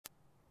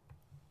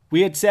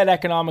We had said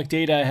economic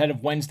data ahead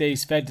of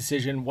Wednesday's Fed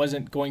decision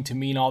wasn't going to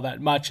mean all that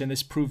much, and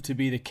this proved to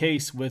be the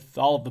case with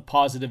all of the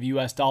positive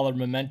US dollar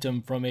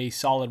momentum from a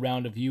solid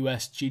round of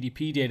US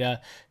GDP data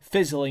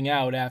fizzling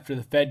out after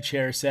the Fed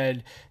chair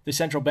said the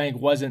central bank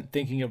wasn't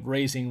thinking of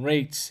raising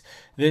rates.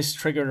 This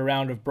triggered a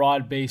round of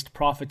broad-based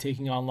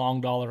profit-taking on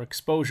long dollar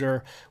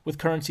exposure, with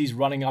currencies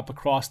running up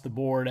across the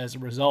board as a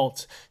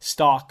result.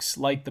 Stocks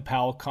liked the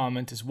Powell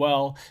comment as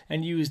well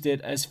and used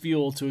it as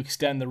fuel to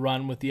extend the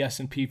run, with the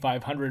S&P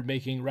 500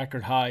 making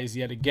record highs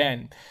yet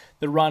again.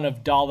 The run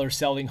of dollar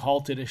selling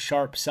halted a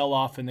sharp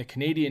sell-off in the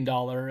Canadian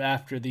dollar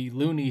after the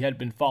loonie had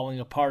been falling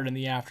apart in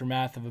the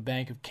aftermath of a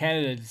Bank of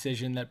Canada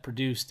decision that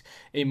produced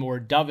a more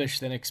dovish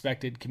than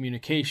expected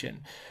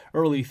communication.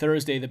 Early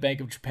Thursday, the Bank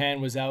of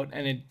Japan was out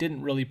and it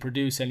didn't really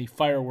produce any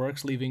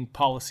fireworks, leaving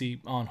policy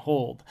on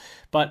hold.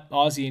 But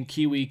Aussie and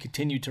Kiwi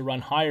continued to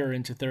run higher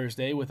into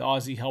Thursday, with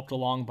Aussie helped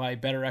along by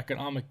better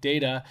economic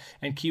data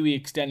and Kiwi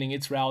extending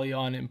its rally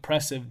on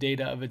impressive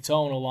data of its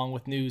own, along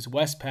with news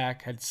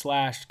Westpac had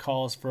slashed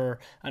calls for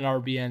an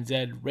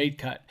RBNZ rate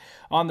cut.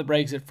 On the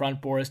Brexit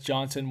front, Boris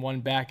Johnson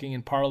won backing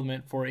in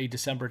Parliament for a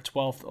December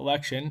 12th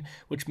election,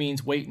 which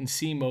means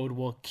wait-and-see mode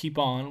will keep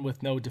on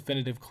with no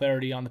definitive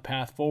clarity on the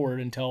path forward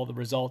until the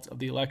result of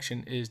the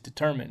election is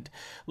determined.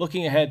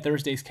 Looking ahead,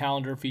 Thursday's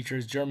calendar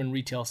features German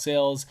retail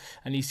sales,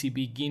 an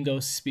ECB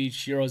Guindos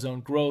speech,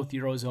 Eurozone growth,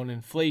 Eurozone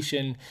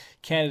inflation,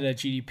 Canada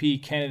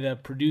GDP, Canada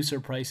producer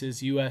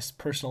prices, U.S.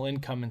 personal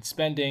income and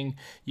spending,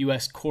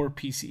 U.S. core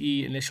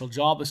PCE initial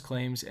jobless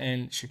claims,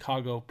 and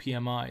Chicago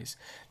PMIs.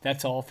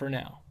 That's all for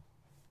now.